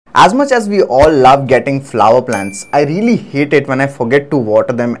As much as we all love getting flower plants, I really hate it when I forget to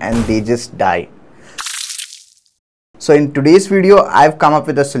water them and they just die. So in today's video, I've come up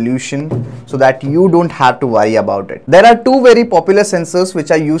with a solution so that you don't have to worry about it. There are two very popular sensors which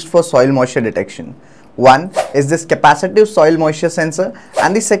are used for soil moisture detection. One is this capacitive soil moisture sensor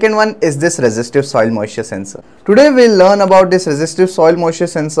and the second one is this resistive soil moisture sensor. Today we'll learn about this resistive soil moisture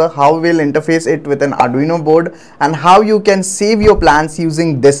sensor, how we'll interface it with an Arduino board and how you can save your plants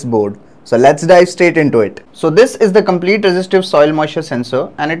using this board. So let's dive straight into it. So this is the complete resistive soil moisture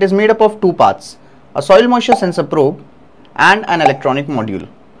sensor and it is made up of two parts, a soil moisture sensor probe and an electronic module.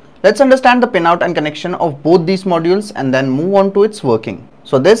 Let's understand the pinout and connection of both these modules and then move on to its working.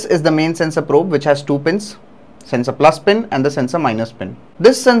 So this is the main sensor probe which has two pins, sensor plus pin and the sensor minus pin.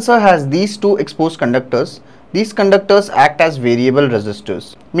 This sensor has these two exposed conductors. These conductors act as variable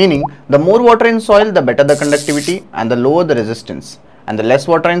resistors, meaning the more water in soil, the better the conductivity and the lower the resistance. And the less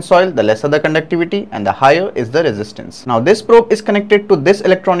water in soil, the lesser the conductivity and the higher is the resistance. Now this probe is connected to this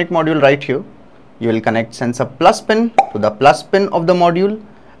electronic module right here. You will connect sensor plus pin to the plus pin of the module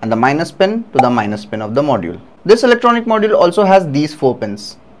and the minus pin to the minus pin of the module. This electronic module also has these four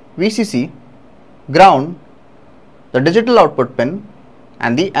pins: VCC, ground, the digital output pin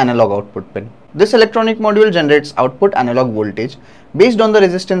and the analog output pin. This electronic module generates output analog voltage based on the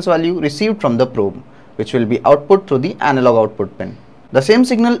resistance value received from the probe, which will be output through the analog output pin. The same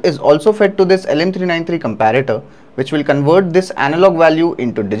signal is also fed to this LM393 comparator, which will convert this analog value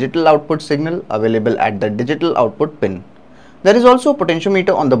into digital output signal available at the digital output pin. There is also a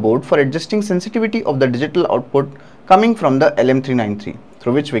potentiometer on the board for adjusting sensitivity of the digital output coming from the LM393,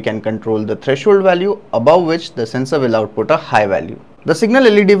 through which we can control the threshold value above which the sensor will output a high value. The signal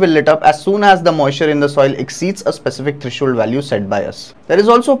LED will lit up as soon as the moisture in the soil exceeds a specific threshold value set by us. There is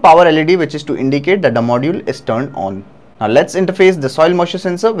also a power LED which is to indicate that the module is turned on. Now let's interface the soil moisture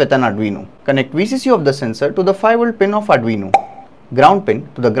sensor with an Arduino. Connect VCC of the sensor to the 5V pin of Arduino, ground pin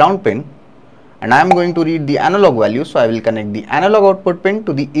to the ground pin, and I am going to read the analog value, so I will connect the analog output pin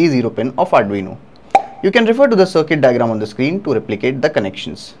to the A0 pin of Arduino. You can refer to the circuit diagram on the screen to replicate the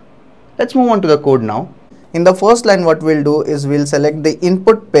connections. Let's move on to the code now. In the first line, what we'll do is we'll select the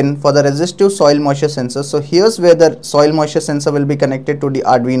input pin for the resistive soil moisture sensor. So here's where the soil moisture sensor will be connected to the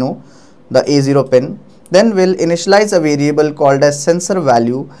Arduino, the A0 pin. Then we'll initialize a variable called as sensor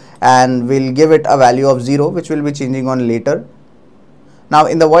value and we'll give it a value of 0, which will be changing on later. Now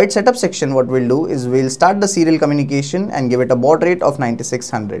in the void setup section, what we'll do is we'll start the serial communication and give it a baud rate of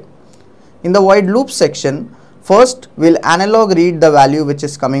 9600. In the void loop section, first we'll analog read the value which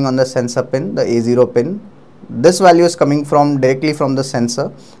is coming on the sensor pin, the A0 pin. This value is coming directly from the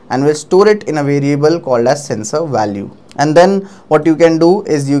sensor and we'll store it in a variable called as sensor value. And then what you can do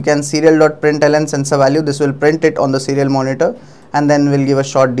is you can serial.println sensor value. This will print it on the serial monitor and then we'll give a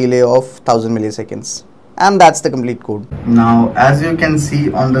short delay of 1000 milliseconds. And that's the complete code. Now as you can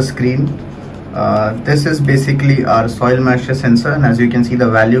see on the screen, this is basically our soil moisture sensor, and as you can see the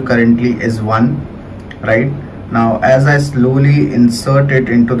value currently is 1, right? Now as I slowly insert it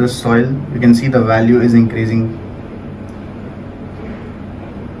into the soil, you can see the value is increasing,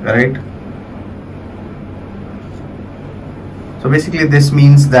 right? So basically this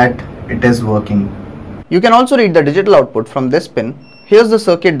means that it is working. You can also read the digital output from this pin. Here's the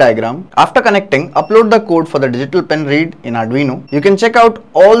circuit diagram. After connecting, upload the code for the digital pin read in Arduino. You can check out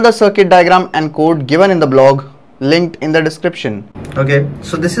all the circuit diagram and code given in the blog linked in the description. Okay,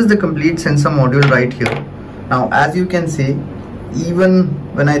 so this is the complete sensor module right here. Now as you can see, even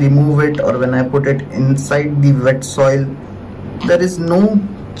when I remove it or when I put it inside the wet soil, there is no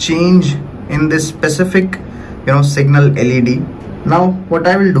change in this specific signal LED. Now what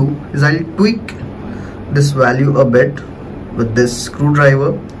I will do is I'll tweak this value a bit with this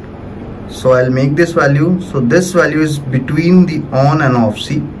screwdriver. So I'll make this value, so this value is between the on and off.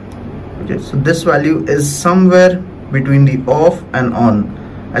 See, okay, so this value is somewhere between the off and on.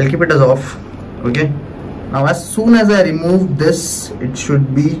 I'll keep it as off. Okay, now as soon as I remove this, it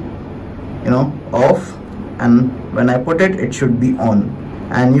should be off, and when I put it, it should be on.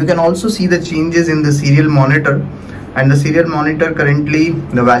 And you can also see the changes in the serial monitor, and the serial monitor currently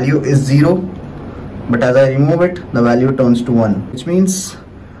the value is 0, but as I remove it, the value turns to 1, which means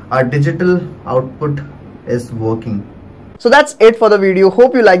our digital output is working. So that's it for the video.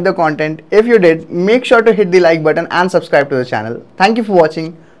 Hope you liked the content. If you did, make sure to hit the like button and subscribe to the channel. Thank you for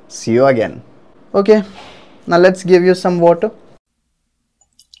watching. See you again. Okay, now let's give you some water.